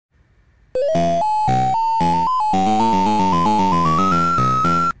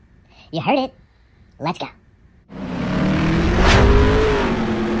You heard it. Let's go.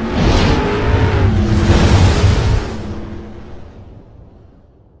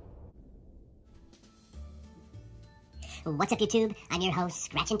 What's up, YouTube? I'm your host,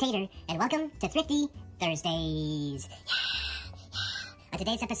 Scratch and Tater, and welcome to Thrifty Thursdays. On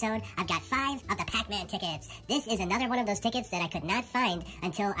today's episode, I've got 5 of the Pac-Man tickets. This is another one of those tickets that I could not find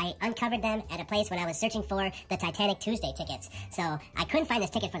until I uncovered them at a place when I was searching for the Titanic Tuesday tickets. So I couldn't find this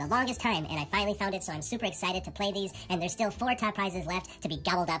ticket for the longest time, and I finally found it, so I'm super excited to play these, and there's still 4 top prizes left to be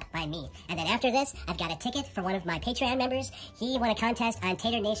gobbled up by me. And then after this, I've got a ticket for one of my Patreon members. He won a contest on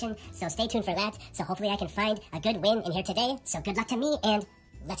Tater Nation, so stay tuned for that. So hopefully I can find a good win in here today. So good luck to me, and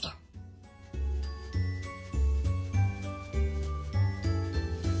let's go.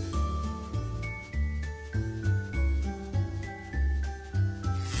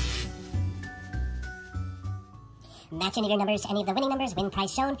 Match any of your numbers to any of the winning numbers, win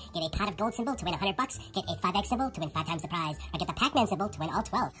prize shown, get a pot of gold symbol to win $100, get a 5X symbol to win 5 times the prize, or get the Pac-Man symbol to win all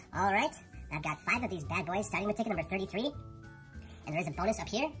 12. Alright, I've got 5 of these bad boys, starting with ticket number 33. And there is a bonus up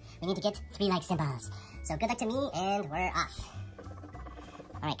here. We need to get 3 like symbols. So good luck to me, and we're off.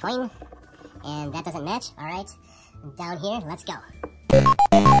 Alright, coin. And that doesn't match. Alright, down here, let's go.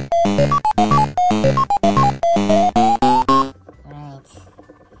 Alright,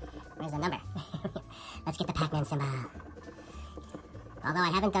 where's the number? Let's get the Pac-Man symbol. Although I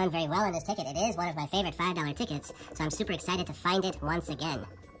haven't done very well on this ticket, it is one of my favorite $5 tickets, so I'm super excited to find it once again.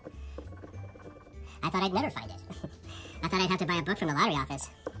 I thought I'd never find it. I thought I'd have to buy a book from the lottery office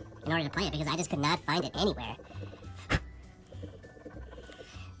in order to play it, because I just could not find it anywhere.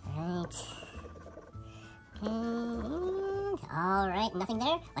 Alright. Okay. Alright, nothing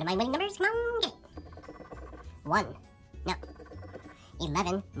there. What are my winning numbers? Come on, get it. 1. No.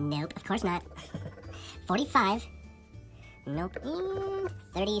 11. Nope, of course not. 45. Nope. And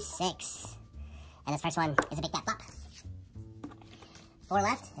 36. And this first one is a big fat flop. 4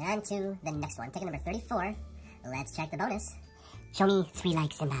 left, and on to the next one. Ticket number 34. Let's check the bonus. Show me 3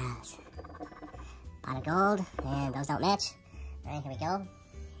 like symbols. Pot of gold, and those don't match. Alright, here we go.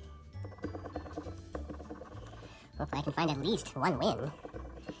 Hopefully I can find at least 1 win.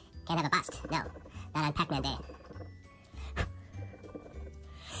 Can't have a bust. No, not on Pac-Man Day.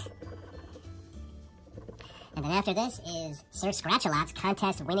 And then after this is Sir Scratch-A-Lot's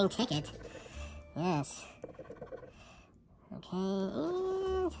contest winning ticket. Yes. Okay,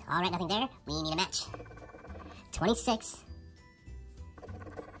 and... Alright, nothing there. We need a match. 26.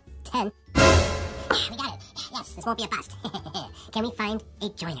 10. We got it. Yes, this won't be a bust. Can we find a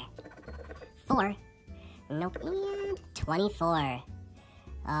joiner? 4. Nope. And 24.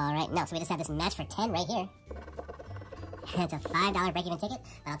 Alright, no, so we just have this match for 10 right here. It's a $5 break-even ticket,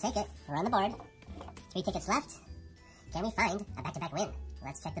 but I'll take it. We're on the board. 3 tickets left. Can we find a back-to-back win?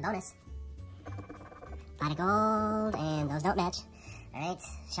 Let's check the bonus. Pot of gold, and those don't match. Alright,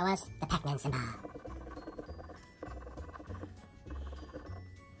 show us the Pac-Man symbol.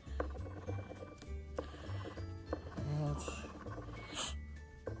 Alright.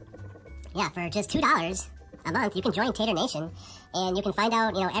 Yeah, for just $2 a month, you can join Tater Nation, and you can find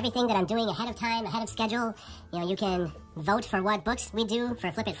out, everything that I'm doing ahead of time, ahead of schedule. You can vote for what books we do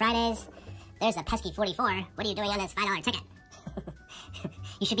for Flip It Fridays. There's a pesky 44. What are you doing on this $5 ticket?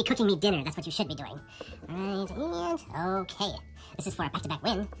 You should be cooking me dinner. That's what you should be doing. Alright, and okay. This is for a back-to-back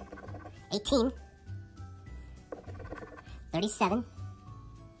win. 18. 37.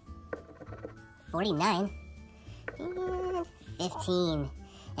 49. And 15.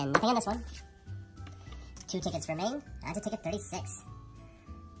 And nothing on this one. 2 tickets remain. On to ticket 36.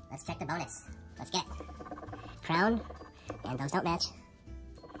 Let's check the bonus. Let's get crown. And those don't match.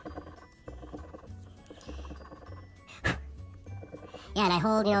 Yeah, and I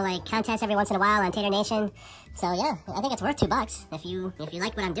hold, contests every once in a while on Tater Nation. So yeah, I think it's worth $2 if you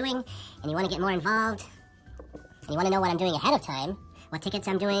like what I'm doing and you want to get more involved. And you want to know what I'm doing ahead of time, what tickets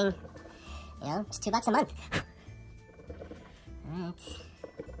I'm doing. It's $2 a month. Alright.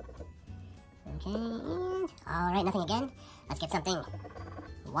 Okay, and alright, nothing again. Let's get something.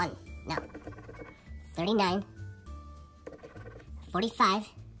 1. No. 39. 45.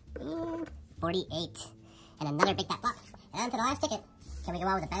 And 48. And another big fat flop. And on to the last ticket. Can we go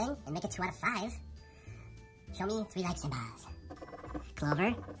out with a bang and make it 2 out of 5? Show me 3 like symbols.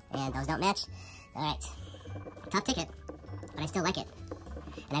 Clover, and those don't match. Alright. Tough ticket, but I still like it.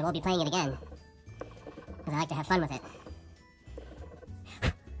 And I will be playing it again, because I like to have fun with it.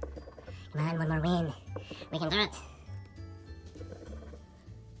 Come on, 1 more win. We can do it.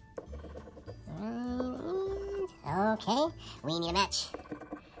 Alright, okay. We need a match.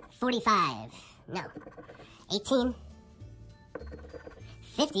 45. No. 18.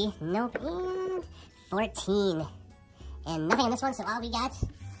 50, nope, and 14. And nothing on this one, so all we got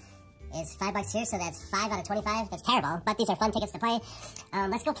is $5 here, so that's 5 out of 25. That's terrible, but these are fun tickets to play.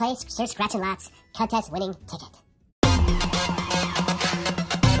 Let's go play Sir Scratch and Lots contest winning ticket.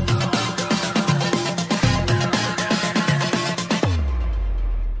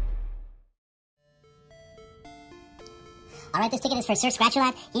 Alright, this ticket is for Sir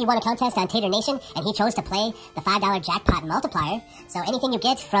Scratch-a-Lot. He won a contest on Tater Nation, and he chose to play the $5 jackpot multiplier. So anything you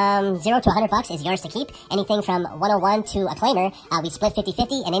get from 0 to $100 is yours to keep. Anything from 101 to a claimer, we split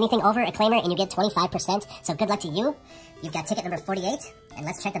 50-50, and anything over a claimer, and you get 25%. So good luck to you. You've got ticket number 48, and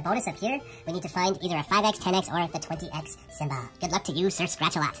let's check the bonus up here. We need to find either a 5X, 10X, or the 20X symbol. Good luck to you, Sir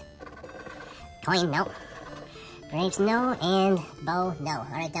Scratch-a-Lot. Coin, no. Grapes, no, and bow, no.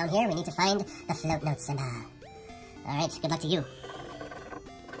 Alright, down here, we need to find the float note symbol. Alright, good luck to you.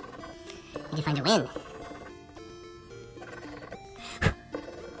 Did you find a win?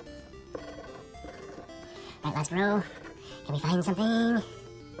 Alright, last row. Can we find something?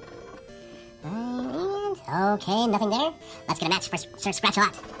 And okay, nothing there. Let's get a match for Sir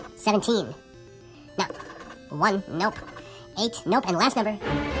Scratch-a-Lot. 17. No. 1, nope. 8, nope. And last number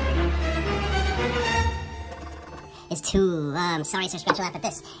is 2. Sorry, Sir Scratch-a-Lot, but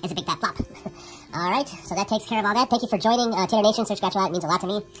this is a big fat flop. Alright, so that takes care of all that. Thank you for joining Tater Nation, Sir Scratch-a-Lot. It means a lot to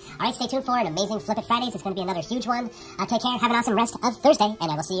me. Alright, stay tuned for an amazing Flip It Fridays. It's going to be another huge one. Take care, have an awesome rest of Thursday,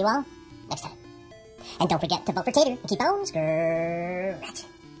 and I will see you all next time. And don't forget to vote for Tater and keep on scratching.